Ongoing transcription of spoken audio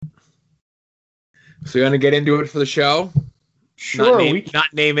So you want to get into it for the show? Sure,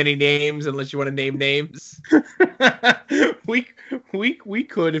 not name any names unless you want to name names. we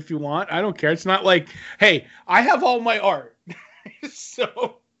could if you want. I don't care. It's not like, hey, I have all my art,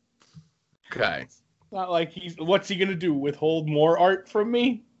 so Okay. it's not like what's he gonna do? Withhold more art from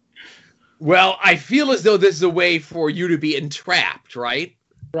me? Well, I feel as though this is a way for you to be entrapped, right?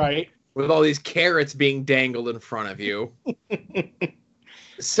 Right. With all these carrots being dangled in front of you.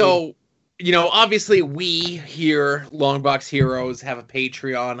 So, obviously we here, Longbox Heroes, have a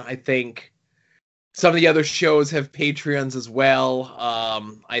Patreon. I think some of the other shows have Patreons as well.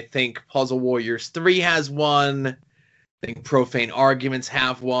 I think Puzzle Warriors 3 has one. I think Profane Arguments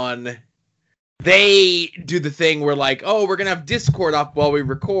have one. They do the thing where like, oh, we're going to have Discord up while we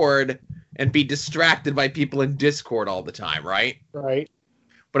record and be distracted by people in Discord all the time, right? Right.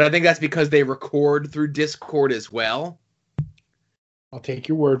 But I think that's because they record through Discord as well. I'll take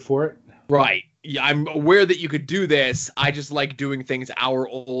your word for it. Right. Yeah, I'm aware that you could do this. I just like doing things our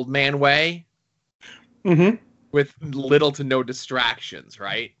old man way. Mm-hmm. With little to no distractions,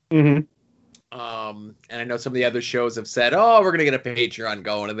 right? Mm-hmm. And I know some of the other shows have said, oh, we're going to get a Patreon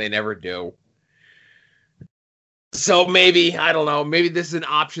going, and they never do. So maybe, I don't know, maybe this is an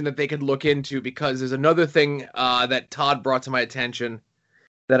option that they could look into, because there's another thing that Todd brought to my attention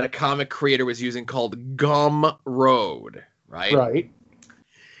that a comic creator was using called Gumroad, right? Right.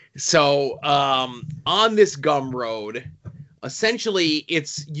 So on this Gumroad, essentially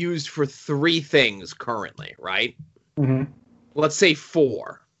it's used for 3 things currently, right? Mm-hmm. Let's say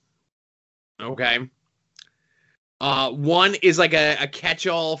 4. Okay. One is like a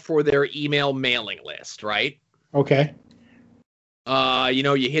catch-all for their email mailing list, right? Okay.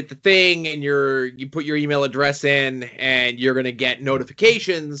 You hit the thing and you put your email address in, and you're gonna get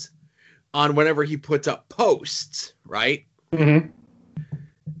notifications on whenever he puts up posts, right? Mm-hmm.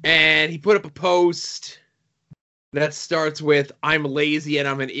 And he put up a post that starts with, I'm lazy and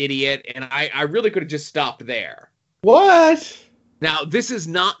I'm an idiot, and I really could have just stopped there. What? Now, this is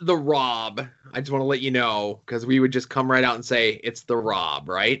not the Rob. I just want to let you know, because we would just come right out and say, it's the Rob,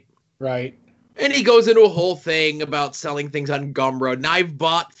 right? Right. And he goes into a whole thing about selling things on Gumroad. And I've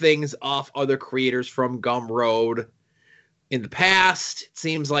bought things off other creators from Gumroad in the past. It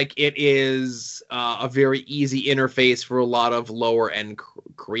seems like it is a very easy interface for a lot of lower-end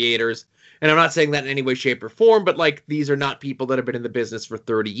creators. And I'm not saying that in any way, shape, or form, but like, these are not people that have been in the business for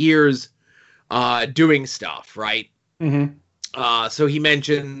 30 years doing stuff, right? Mm-hmm. So he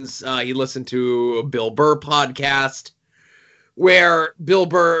mentions he listened to a Bill Burr podcast where Bill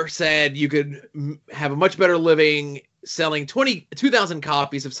Burr said you could have a much better living selling 2,000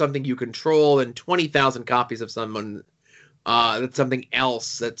 copies of something you control than 20,000 copies of someone that's something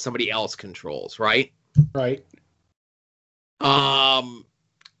else that somebody else controls, right? Right.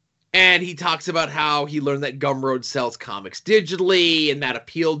 And he talks about how he learned that Gumroad sells comics digitally, and that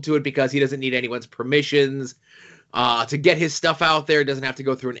appealed to it because he doesn't need anyone's permissions to get his stuff out there. It doesn't have to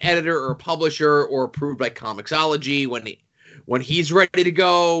go through an editor or a publisher or approved by Comixology. When he's ready to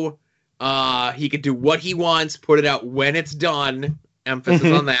go, he could do what he wants, put it out when it's done,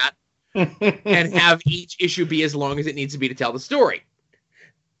 emphasis on that, and have each issue be as long as it needs to be to tell the story.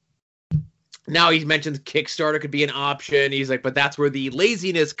 Now he mentions Kickstarter could be an option. He's like, but that's where the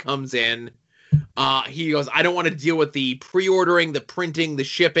laziness comes in. He goes, I don't want to deal with the pre-ordering, the printing, the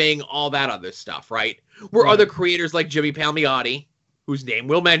shipping, all that other stuff, right? Where other creators like Jimmy Palmiotti, whose name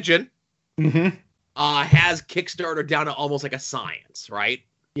we'll mention, has Kickstarter down to almost like a science, right?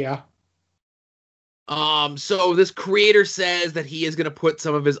 Yeah. So this creator says that he is going to put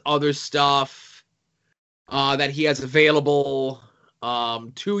some of his other stuff that he has available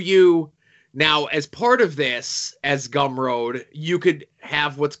to you. Now, as part of this, as Gumroad, you could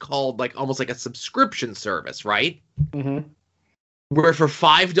have what's called like almost like a subscription service, right? Mm-hmm. Where for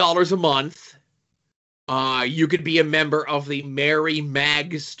 $5 a month, you could be a member of the Merry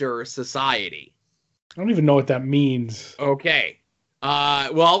Magster Society. I don't even know what that means. Okay.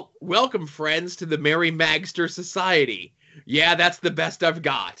 Well, welcome, friends, to the Merry Magster Society. Yeah, that's the best I've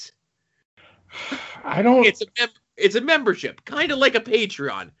got. I don't... It's a membership, kind of like a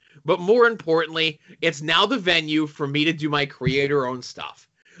Patreon. But more importantly, it's now the venue for me to do my creator-owned stuff.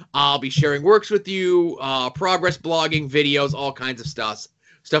 I'll be sharing works with you, progress blogging, videos, all kinds of stuff.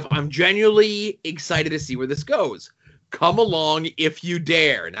 I'm genuinely excited to see where this goes. Come along if you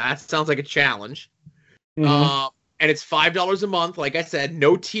dare. Now, that sounds like a challenge. Mm-hmm. And it's $5 a month. Like I said,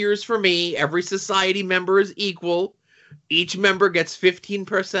 no tiers for me. Every society member is equal. Each member gets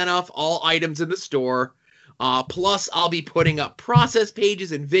 15% off all items in the store. Plus, I'll be putting up process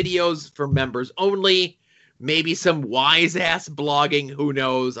pages and videos for members only. Maybe some wise-ass blogging. Who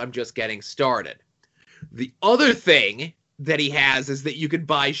knows? I'm just getting started. The other thing that he has is that you could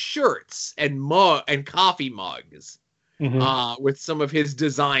buy shirts and coffee mugs with some of his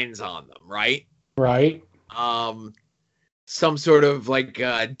designs on them, right? Right. Some sort of like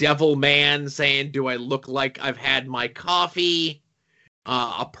devil man saying, "Do I look like I've had my coffee?"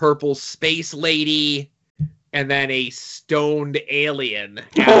 A purple space lady, and then a stoned alien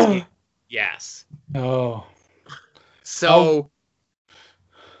asking, "Yes." Oh. So,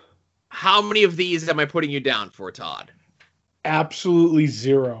 how many of these am I putting you down for, Todd? Absolutely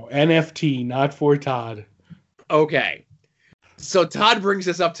zero. NFT, not for Todd. Okay. So Todd brings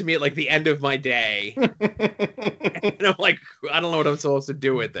this up to me at like the end of my day. And I'm like, I don't know what I'm supposed to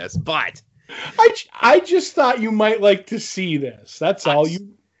do with this, but I just thought you might like to see this. That's all.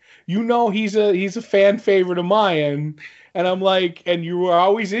 You know he's a fan favorite of mine, and I'm like, and you were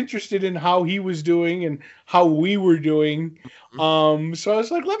always interested in how he was doing and how we were doing. So I was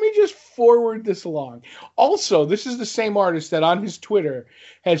like, let me just forward this along. Also, this is the same artist that on his Twitter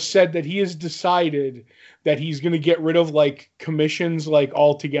has said that he has decided that he's going to get rid of like commissions like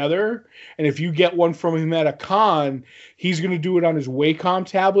altogether. And if you get one from him at a con, he's going to do it on his Wacom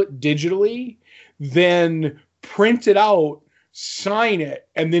tablet digitally, then print it out, sign it,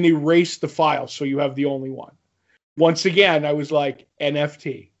 and then erase the file so you have the only one. Once again, I was like,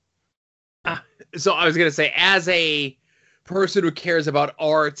 NFT. So I was going to say, as a person who cares about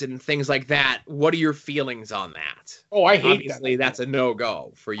art and things like that, what are your feelings on that? Oh, I hate Obviously, that's a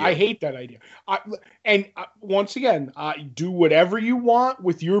no-go for you. I hate that idea. Once again, do whatever you want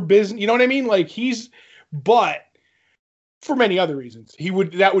with your business. You know what I mean? Like but for many other reasons,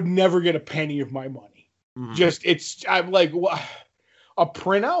 that would never get a penny of my money. I'm like, a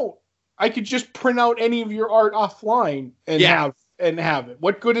printout. I could just print out any of your art offline and have it.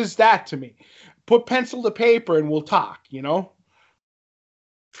 What good is that to me? Put pencil to paper and we'll talk, you know?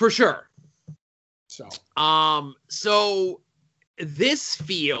 For sure. So this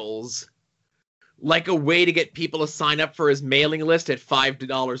feels like a way to get people to sign up for his mailing list at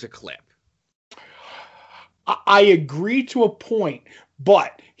 $5 a clip. I agree to a point,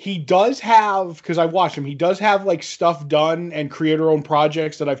 but he does have, because I watched him, he does have like stuff done and creator-owned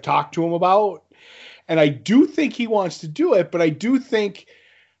projects that I've talked to him about. And I do think he wants to do it, but I do think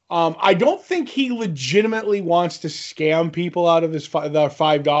I don't think he legitimately wants to scam people out of their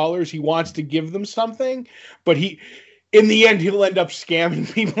 $5. He wants to give them something, but in the end, he'll end up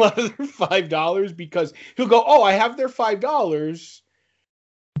scamming people out of their $5 because he'll go, "Oh, I have their $5,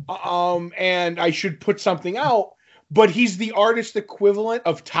 and I should put something out." But he's the artist equivalent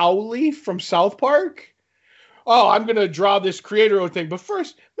of Towley from South Park. "Oh, I'm gonna draw this creator thing, but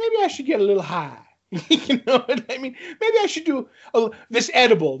first, maybe I should get a little high." You know what I mean? Maybe I should do this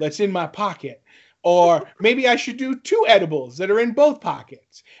edible that's in my pocket. Or maybe I should do 2 edibles that are in both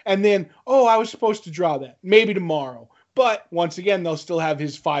pockets. And then, I was supposed to draw that. Maybe tomorrow. But once again, they'll still have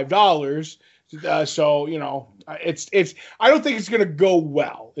his $5. So, you know, it's. I don't think it's going to go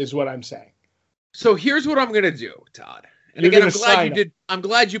well, is what I'm saying. So here's what I'm going to do, Todd. And again, I'm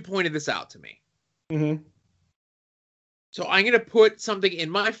glad you pointed this out to me. Mm-hmm. So I'm going to put something in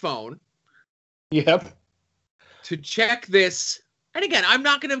my phone. Yep. To check this. And again, I'm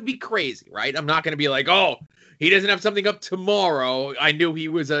not going to be crazy, right? I'm not going to be like, "Oh, he doesn't have something up tomorrow. I knew he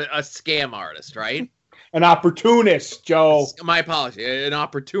was a scam artist," right? An opportunist, Joe. My apology. An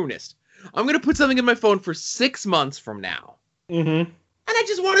opportunist. I'm going to put something in my phone for 6 months from now. Mm-hmm. And I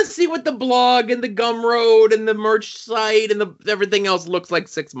just want to see what the blog and the Gumroad and the merch site and everything else looks like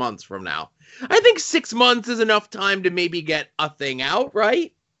 6 months from now. I think 6 months is enough time to maybe get a thing out,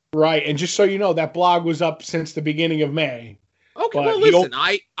 right? Right, and just so you know, that blog was up since the beginning of May. Okay, well, listen,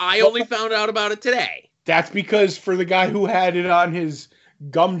 I only found out about it today. That's because for the guy who had it on his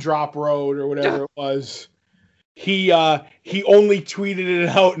Gumdrop Road or whatever it was, he only tweeted it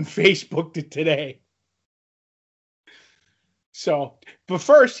out and Facebooked it today. So, but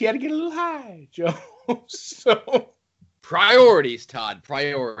first, he had to get a little high, Joe. So... Priorities, Todd.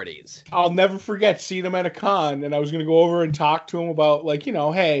 Priorities. I'll never forget seeing him at a con, and I was going to go over and talk to him about, like, you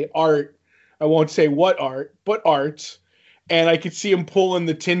know, hey, art. I won't say what art, but art. And I could see him pulling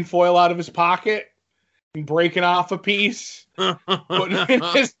the tinfoil out of his pocket and breaking off a piece, putting it in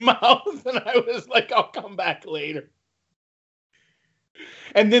his mouth, and I was like, I'll come back later.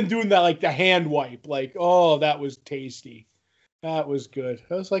 And then doing that, like, the hand wipe, like, oh, that was tasty. That was good.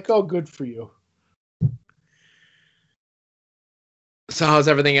 I was like, oh, good for you. So how's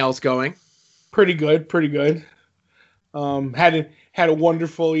everything else going? Pretty good. Had a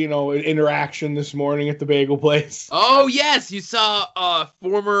wonderful, you know, interaction this morning at the bagel place. Oh yes, you saw a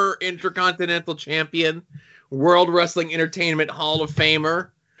former Intercontinental Champion, World Wrestling Entertainment Hall of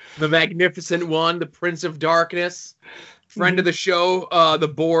Famer, The Magnificent One, the Prince of Darkness, friend of the show, the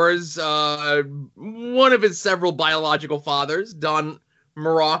Boars, one of his several biological fathers, Don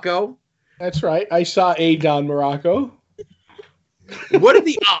Morocco. That's right. I saw a Don Morocco. What are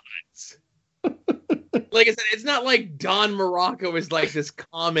the odds? Like I said, it's not like Don Morocco is like this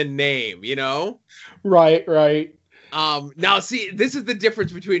common name, you know? Right, right. Now, see, this is the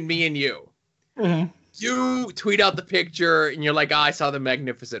difference between me and you. Mm-hmm. You tweet out the picture, and you're like, I saw the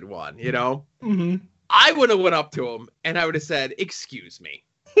Magnificent One, you know? Mm-hmm. I would have went up to him, and I would have said, excuse me.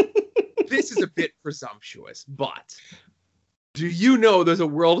 This is a bit presumptuous, but do you know there's a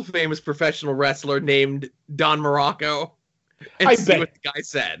world-famous professional wrestler named Don Morocco? And I see bet. what the guy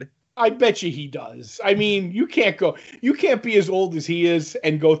said. I bet you he does. I mean, you can't be as old as he is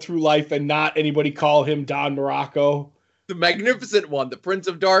and go through life and not anybody call him Don Morocco. The Magnificent One, the Prince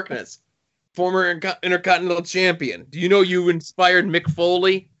of Darkness, former Intercontinental Champion. Do you know you inspired Mick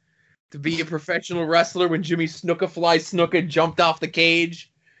Foley to be a professional wrestler when Jimmy Snuka jumped off the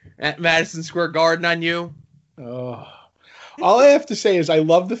cage at Madison Square Garden on you? Oh. All I have to say is I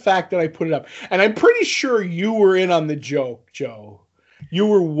love the fact that I put it up. And I'm pretty sure you were in on the joke, Joe. You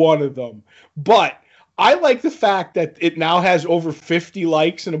were one of them. But I like the fact that it now has over 50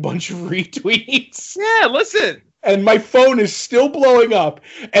 likes and a bunch of retweets. Yeah, listen. And my phone is still blowing up.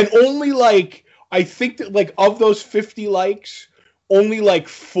 And only I think that of those 50 likes, only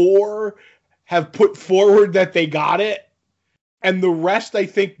 4 have put forward that they got it. And the rest, I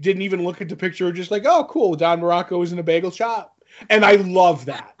think, didn't even look at the picture. Were just like, oh, cool, Don Morocco was in a bagel shop. And I love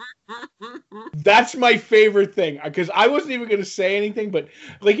that. That's my favorite thing. Because I wasn't even going to say anything. But,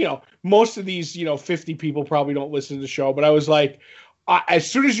 most of these, 50 people probably don't listen to the show. But I was like, as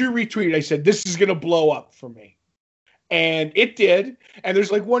soon as you retweeted, I said, this is going to blow up for me. And it did. And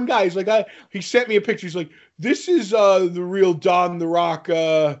there's one guy, he's like, he sent me a picture. He's like, this is the real Don the Rock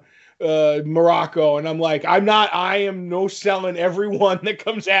Morocco. And I'm like, I am no selling everyone that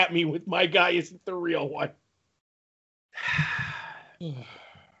comes at me with my guy isn't the real one.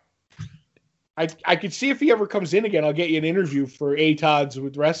 I could see if he ever comes in again, I'll get you an interview for ATODs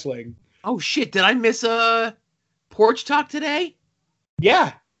with wrestling. Oh shit, did I miss a porch talk today?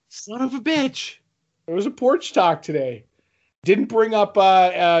 Yeah. Son of a bitch. There was a porch talk today. Didn't bring up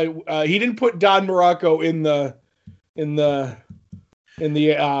he didn't put Don Morocco in the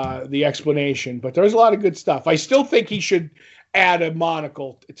explanation, but there's a lot of good stuff. I still think he should add a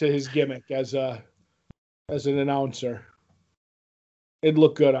monocle to his gimmick as an announcer. It'd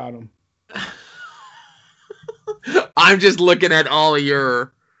look good on him. I'm just looking at all of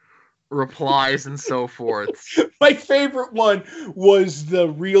your replies and so forth. My favorite one was the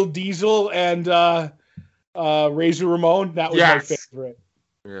real Diesel and Razor Ramon. That was my favorite.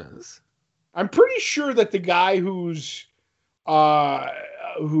 Yes. I'm pretty sure that the guy who's what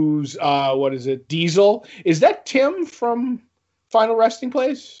is it? Diesel? Is that Tim from Final Resting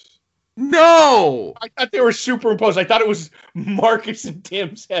Place? No! I thought they were superimposed. I thought it was Marcus and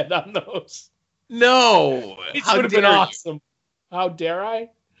Tim's head on those. No! It would have been awesome. How dare I?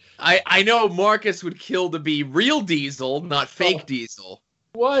 I know Marcus would kill to be real Diesel, not fake Diesel.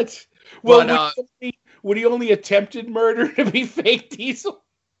 What? Well, would he only attempted murder to be fake Diesel?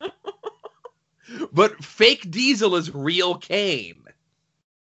 But fake Diesel is real Kane.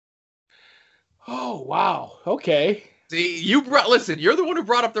 Oh, wow. Okay. See, you're the one who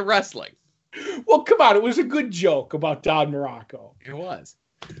brought up the wrestling. Well, come on. It was a good joke about Don Morocco. It was.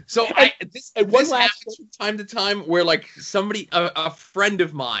 So this happens from time to time where somebody, a friend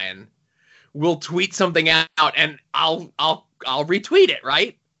of mine, will tweet something out and I'll retweet it,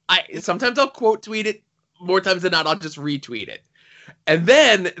 right? Sometimes I'll quote tweet it. More times than not, I'll just retweet it. And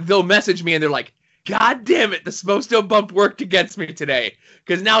then they'll message me and they're like, God damn it, the Smokestone Bump worked against me today.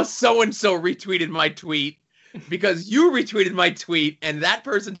 Because now so-and-so retweeted my tweet. Because you retweeted my tweet and that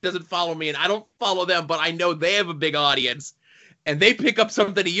person doesn't follow me and I don't follow them, but I know they have a big audience. And they pick up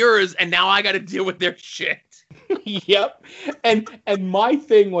something of yours and now I got to deal with their shit. Yep. And my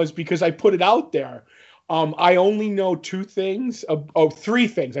thing was because I put it out there. I only know 2 things. 3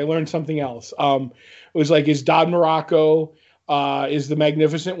 things. I learned something else. It was is Don Morocco is the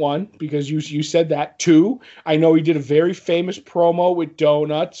Magnificent One, because you said that. 2, I know he did a very famous promo with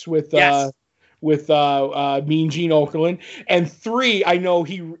Donuts with Mean Gene Okerlund. And 3, I know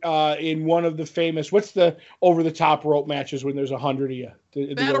he in one of the famous, what's the over-the-top rope matches when there's 100 of you?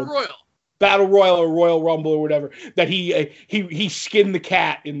 Battle Royal or Royal Rumble or whatever, that he skinned the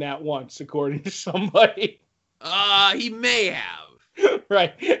cat in that once, according to somebody. He may have.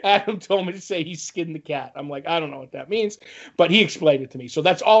 Right. Adam told me to say he skinned the cat. I'm like, I don't know what that means, but he explained it to me. So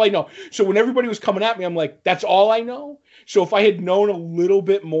that's all I know. So when everybody was coming at me, I'm like, that's all I know. So if I had known a little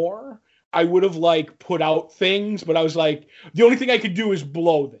bit more, I would have like put out things, but I was like, the only thing I could do is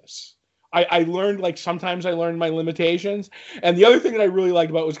blow this. I learned, like, sometimes I learned my limitations. And the other thing that I really liked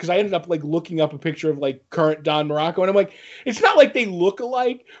about it was because I ended up like looking up a picture of like current Don Morocco. And I'm like, it's not like they look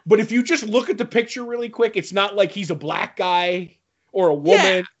alike, but if you just look at the picture really quick, it's not like he's a black guy or a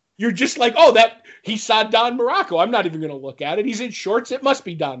woman. Yeah. You're just like, oh, that he saw Don Morocco. I'm not even going to look at it. He's in shorts. It must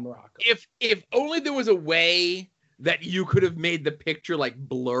be Don Morocco. If only there was a way that you could have made the picture like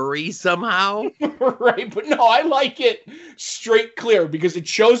blurry somehow. Right. But no, I like it straight clear because it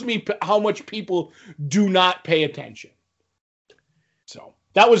shows me how much people do not pay attention. So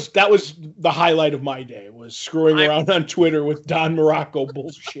that was the highlight of my day, was screwing around on Twitter with Don Morocco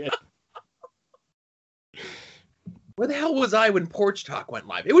bullshit. Where the hell was I when Porch Talk went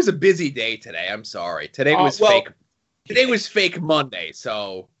live? It was a busy day today. I'm sorry. Today was fake. Today was fake Monday,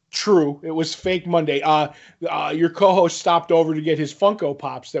 so. True. It was fake Monday. Your co-host stopped over to get his Funko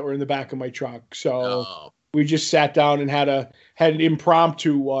Pops that were in the back of my truck. So we just sat down and had an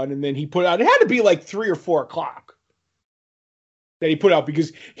impromptu one. And then he put out, it had to be like 3 or 4 o'clock that he put out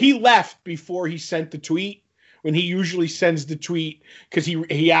because he left before he sent the tweet, when he usually sends the tweet, because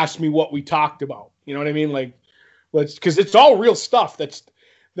he asked me what we talked about. You know what I mean? Like, because it's all real stuff that's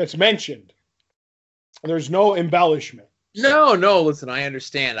mentioned. There's no embellishment. No, listen, I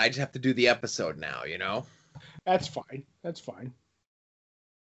understand. I just have to do the episode now, you know? That's fine.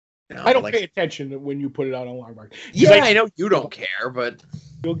 No, I don't pay attention when you put it out on Longbark. Yeah, I know you don't care, but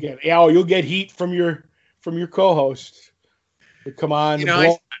you'll get heat from your co-host. Come on. You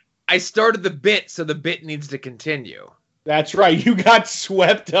know, I started the bit, so the bit needs to continue. That's right. You got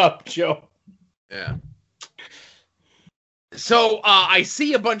swept up, Joe. Yeah. So I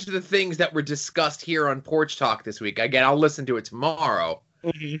see a bunch of the things that were discussed here on Porch Talk this week. Again, I'll listen to it tomorrow.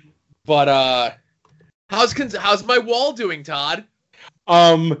 Mm-hmm. But how's my wall doing, Todd?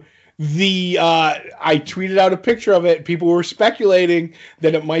 I tweeted out a picture of it. People were speculating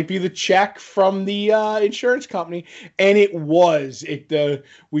that it might be the check from the insurance company, and it was.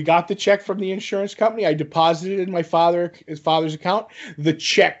 We got the check from the insurance company. I deposited it in his father's account. The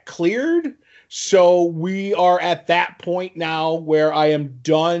check cleared. So we are at that point now where I am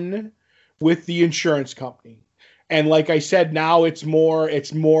done with the insurance company. And like I said, now it's more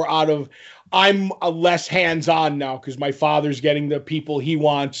out of, I'm less hands-on now because my father's getting the people he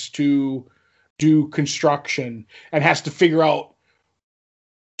wants to do construction and has to figure out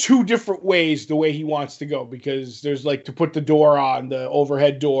 2 different ways the way he wants to go, because there's like to put the door on, the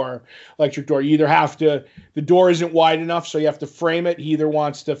overhead door, electric door. You either have to, the door isn't wide enough, so you have to frame it. He either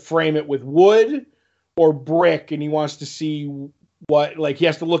wants to frame it with wood or brick, and he wants to see he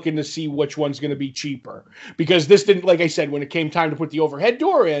has to look in to see which one's going to be cheaper. Because this didn't, like I said, when it came time to put the overhead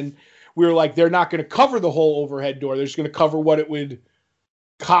door in, we were like, they're not going to cover the whole overhead door. They're just going to cover what it would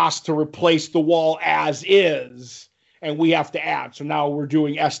cost to replace the wall as is. And we have to add. So now we're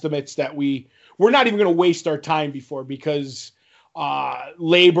doing estimates that we're not even going to waste our time before, because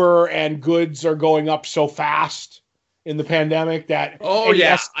labor and goods are going up so fast in the pandemic that. Oh,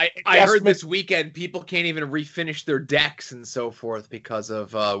 yeah. I heard this weekend people can't even refinish their decks and so forth because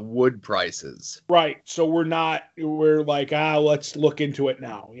of wood prices. Right. So we're like, let's look into it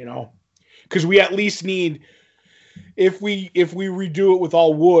now, you know, because we at least need, if we redo it with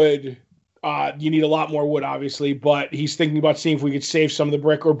all wood, you need a lot more wood, obviously, but he's thinking about seeing if we could save some of the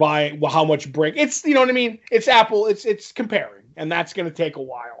brick or buy, how much brick. It's, you know what I mean? It's Apple. It's comparing, and that's going to take a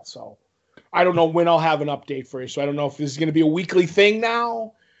while. So I don't know when I'll have an update for you. So I don't know if this is going to be a weekly thing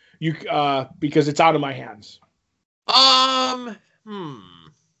now, because it's out of my hands. But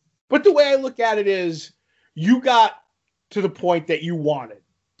the way I look at it is, you got to the point that you wanted,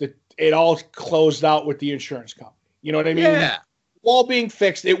 that it all closed out with the insurance company. You know what I mean? Yeah. Wall being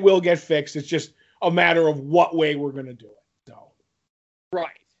fixed, it will get fixed. It's just a matter of what way we're going to do it. So, right.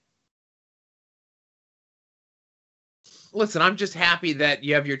 Listen, I'm just happy that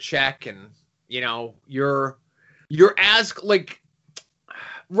you have your check, and you know you're as like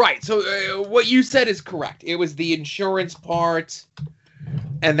right. So what you said is correct. It was the insurance part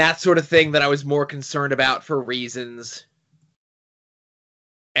and that sort of thing that I was more concerned about for reasons.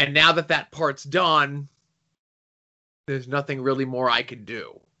 And now that part's done, there's nothing really more I can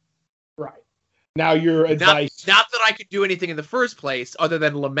do. Right. Now your advice. Not that I could do anything in the first place other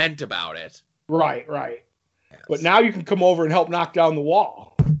than lament about it. Right. Yes. But now you can come over and help knock down the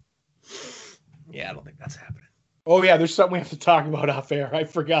wall. Yeah, I don't think that's happening. Oh, yeah, there's something we have to talk about off air. I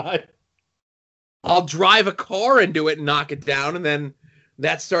forgot. I'll drive a car into it and knock it down, and then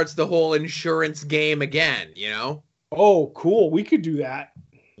that starts the whole insurance game again, you know? Oh, cool. We could do that.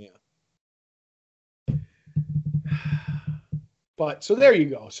 Yeah. But so there you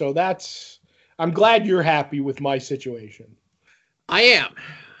go. So I'm glad you're happy with my situation. I am.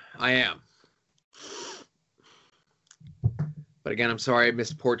 But again, I'm sorry I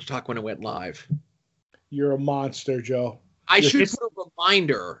missed Porch Talk when it went live. You're a monster, Joe. I should put a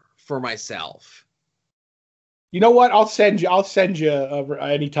reminder for myself. You know what? I'll send you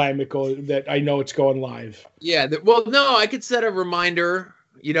anytime it goes that I know it's going live. Yeah. Well, no, I could set a reminder,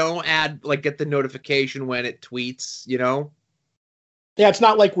 get the notification when it tweets, Yeah, it's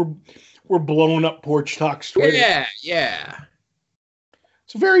not like we're blowing up Porch Talk's Twitter. Yeah.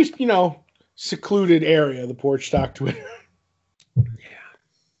 It's a very, secluded area, the Porch Talk Twitter. Yeah.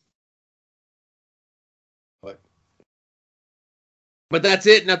 But that's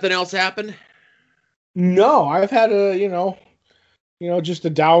it? Nothing else happened? No, I've had just a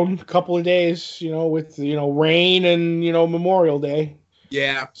down couple of days, with, rain and, Memorial Day.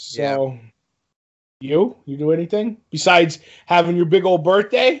 Yeah. So you do anything besides having your big old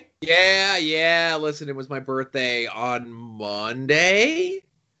birthday? Yeah. Listen, it was my birthday on Monday.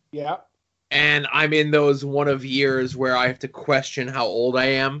 Yeah. And I'm in those one of years where I have to question how old I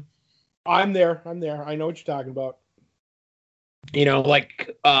am. I'm there. I know what you're talking about.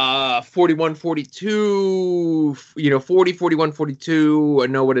 41, 42, 40, 41, 42. I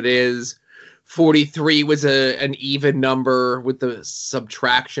know what it is. 43 was an even number with the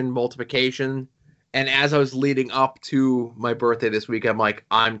subtraction multiplication. And as I was leading up to my birthday this week, I'm like,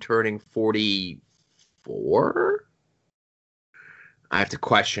 I'm turning 44. I have to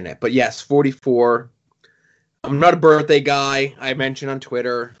question it. But yes, 44. I'm not a birthday guy. I mentioned on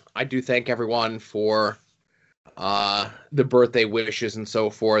Twitter. I do thank everyone for the birthday wishes and so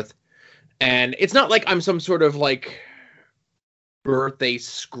forth. And it's not like I'm some sort of birthday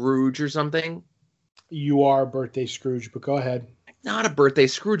Scrooge or something. You are a birthday Scrooge, but go ahead. Not a birthday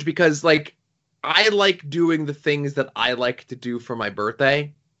Scrooge because I like doing the things that I like to do for my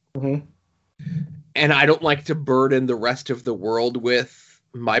birthday. Mm-hmm. And I don't like to burden the rest of the world with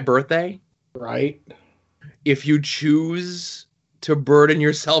my birthday. Right. If you choose to burden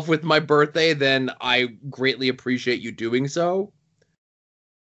yourself with my birthday, then I greatly appreciate you doing so.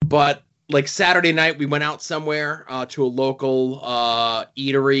 But Saturday night, we went out somewhere to a local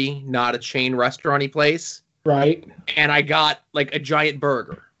eatery, not a chain restaurant-y place. Right. And I got a giant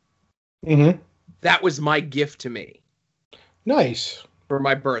burger. Mm-hmm. That was my gift to me. Nice. For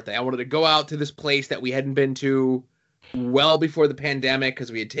my birthday. I wanted to go out to this place that we hadn't been to well before the pandemic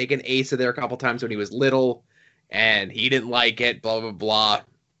because we had taken Asa there a couple times when he was little and he didn't like it, blah, blah, blah.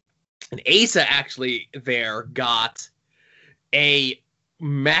 And Asa actually there got a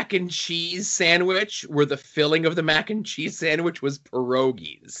mac and cheese sandwich where the filling of the mac and cheese sandwich was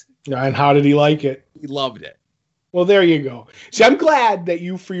pierogies. And how did he like it? He loved it. Well, there you go. See, I'm glad that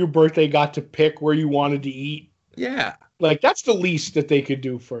you, for your birthday, got to pick where you wanted to eat. Yeah. That's the least that they could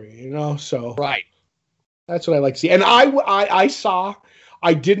do for you, So right. That's what I like to see. And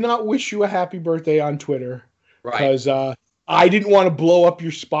I did not wish you a happy birthday on Twitter. Right. Because I didn't want to blow up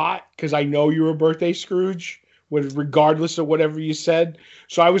your spot because I know you're a birthday Scrooge, regardless of whatever you said.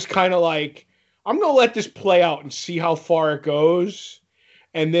 So I was kind of like, I'm going to let this play out and see how far it goes.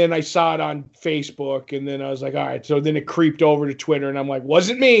 And then I saw it on Facebook, and then I was like, all right. So then it creeped over to Twitter, and I'm like,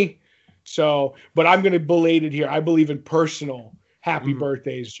 wasn't me. So, but I'm going to belated here. I believe in personal happy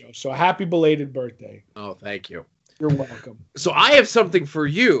birthdays, Joe. So happy belated birthday. Oh, thank you. You're welcome. So I have something for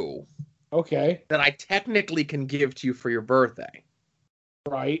you. Okay. That I technically can give to you for your birthday.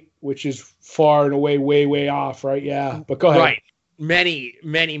 Right. Which is far and away, way, way off, right? Yeah. But go ahead. Right. Many,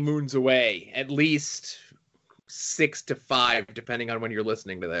 many moons away. At least 6 to 5, depending on when you're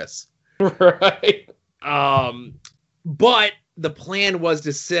listening to this. Right. But the plan was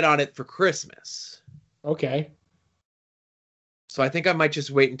to sit on it for Christmas. Okay. So I think I might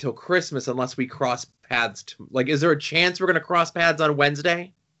just wait until Christmas unless we cross paths. Is there a chance we're going to cross paths on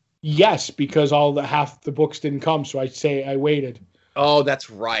Wednesday? Yes, because half the books didn't come, so I'd say I waited. Oh, that's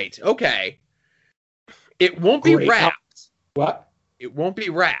right. Okay. It won't be wrapped. What? It won't be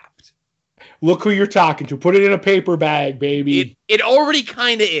wrapped. Look who you're talking to. Put it in a paper bag, baby. It already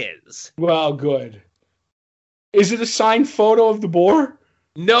kind of is. Well, good. Is it a signed photo of the boar?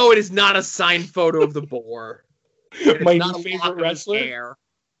 No, it is not a signed photo of the boar. My new favorite wrestler?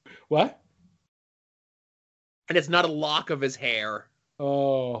 What? And it's not a lock of his hair.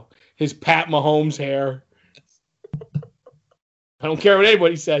 Oh, his Pat Mahomes hair. I don't care what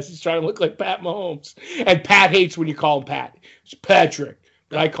anybody says. He's trying to look like Pat Mahomes. And Pat hates when you call him Pat. It's Patrick.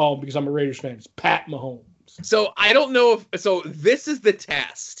 And I call him, because I'm a Raiders fan, it's Pat Mahomes. So I don't know if, so this is the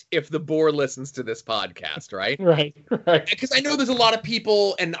test if the board listens to this podcast, right? Right. Because I know there's a lot of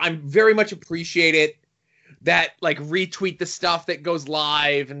people, and I very much appreciate it, that like retweet the stuff that goes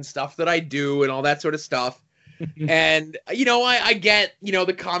live and stuff that I do and all that sort of stuff. And, I get,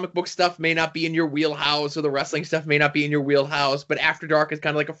 the comic book stuff may not be in your wheelhouse, or the wrestling stuff may not be in your wheelhouse, but After Dark is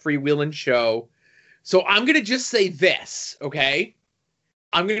kind of like a freewheeling show. So I'm going to just say this, okay?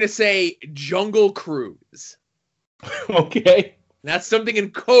 I'm going to say Jungle Cruise. Okay. That's something in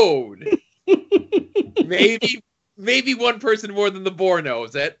code. maybe one person more than the boar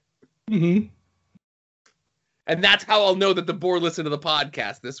knows it. Mm-hmm. And that's how I'll know that the boar listened to the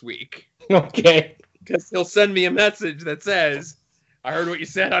podcast this week. Okay. Because he'll send me a message that says, I heard what you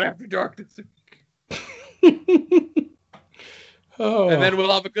said on After Dark this week. Oh. And then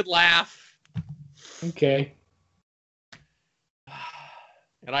we'll have a good laugh. Okay.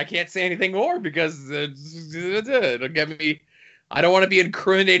 And I can't say anything more because it'll get me. I don't want to be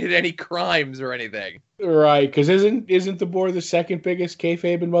incriminated in any crimes or anything. Right, because isn't the boar the second biggest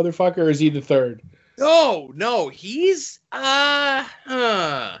kayfabe motherfucker, or is he the third? No, he's Because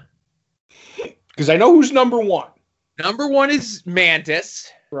I know who's number one. Number one is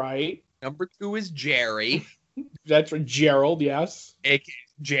Mantis. Right. Number two is Jerry. That's right, Gerald, yes.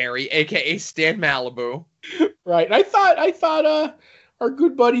 Jerry, aka Stan Malibu. Right. And I thought our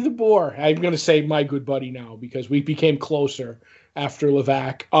good buddy the boar. I'm gonna say my good buddy now because we became closer after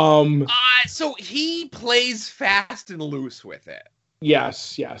Levac. So he plays fast and loose with it.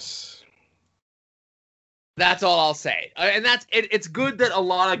 Yes. That's all I'll say. And it's good that a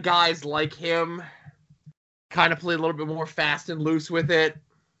lot of guys like him kind of play a little bit more fast and loose with it.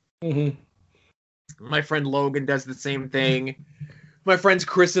 Mm-hmm. My friend Logan does the same thing. My friends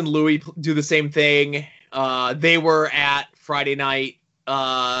Chris and Louie do the same thing. They were at Friday night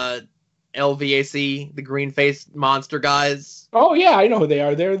LVAC, the green-faced monster guys. Oh yeah, I know who they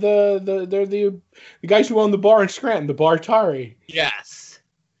are. They're the guys who own the bar in Scranton, the Bar Tari. Yes.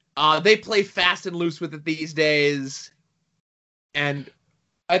 They play fast and loose with it these days. And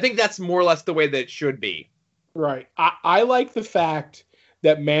I think that's more or less the way that it should be. Right. I like the fact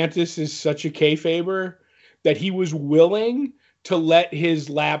that Mantis is such a kayfaber that he was willing to let his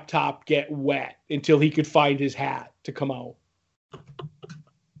laptop get wet until he could find his hat to come out.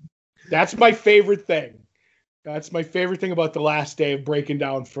 That's my favorite thing. That's my favorite thing about the last day of breaking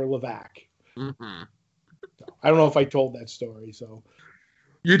down for Levac. Mm-hmm. I don't know if I told that story, so.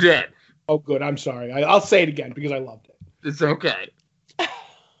 You did. Oh, good. I'm sorry. I'll say it again because I loved it. It's okay.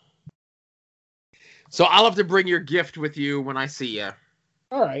 So I'll have to bring your gift with you when I see you.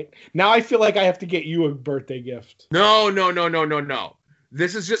 All right. Now I feel like I have to get you a birthday gift. No.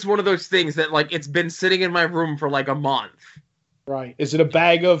 This is just one of those things that, like, it's been sitting in my room for like a month. Right. Is it a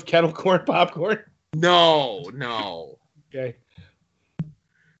bag of kettle corn popcorn? No. Okay.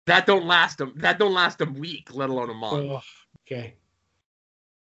 That don't last a week, let alone a month. Oh, okay.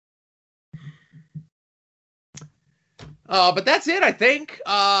 But that's it, I think.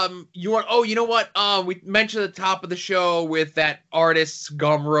 You know what? We mentioned at the top of the show with that artist's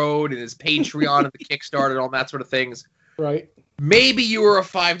Gumroad and his Patreon and the Kickstarter and all that sort of things. Right. Maybe you were a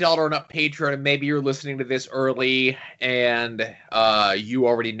 $5 and up patron, and maybe you're listening to this early, and you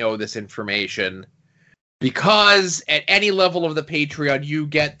already know this information. Because at any level of the Patreon, you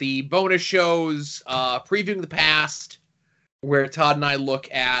get the bonus shows, previewing the past, where Todd and I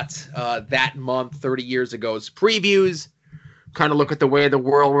look at that month, 30 years ago's previews. Kind of look at the way of the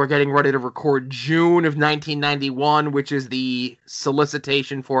world. We're getting ready to record June of 1991, which is the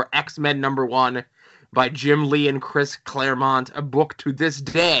solicitation for X-Men #1 by Jim Lee and Chris Claremont, a book to this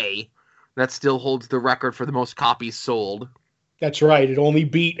day that still holds the record for the most copies sold. That's right. It only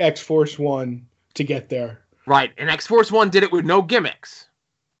beat X-Force 1 to get there. Right, and X-Force 1 did it with no gimmicks.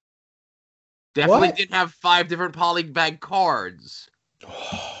 Definitely What? didn't have 5 different polybag cards.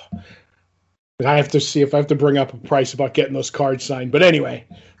 I have to see if I have to bring up a price about getting those cards signed. But anyway.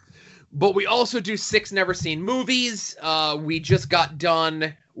 But we also do 6 never seen movies. We just got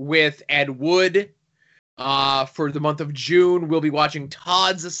done with Ed Wood. For the month of June, we'll be watching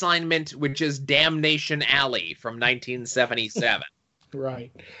Todd's assignment, which is Damnation Alley from 1977.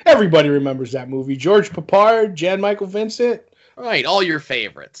 Right. Everybody remembers that movie. George Papard, Jan Michael Vincent. Right, all your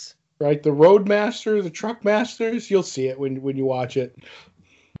favorites. Right, the Roadmaster, the Truckmasters. You'll see it when you watch it.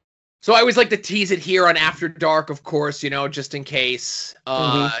 So I always like to tease it here on After Dark, of course, just in case,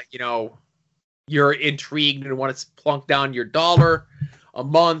 you're intrigued and want to plunk down your $1 a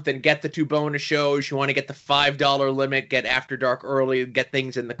month and get the 2 bonus shows. You want to get the $5 limit, get After Dark early, get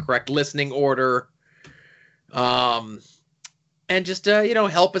things in the correct listening order. And just,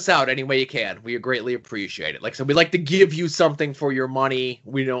 help us out any way you can. We greatly appreciate it. Like I said, we like to give you something for your money.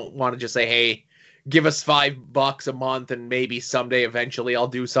 We don't want to just say, hey, give us $5 a month and maybe someday eventually I'll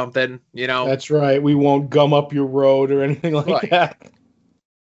do something, That's right. We won't gum up your road or anything like that.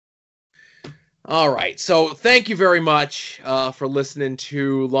 All right. So thank you very much for listening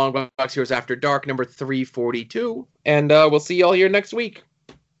to Long Box Heroes After Dark number 342. And we'll see y'all here next week.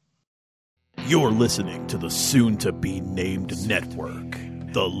 You're listening to the soon-to-be-named network,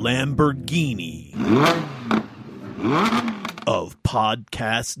 the Lamborghini of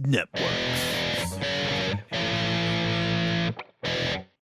podcast networks.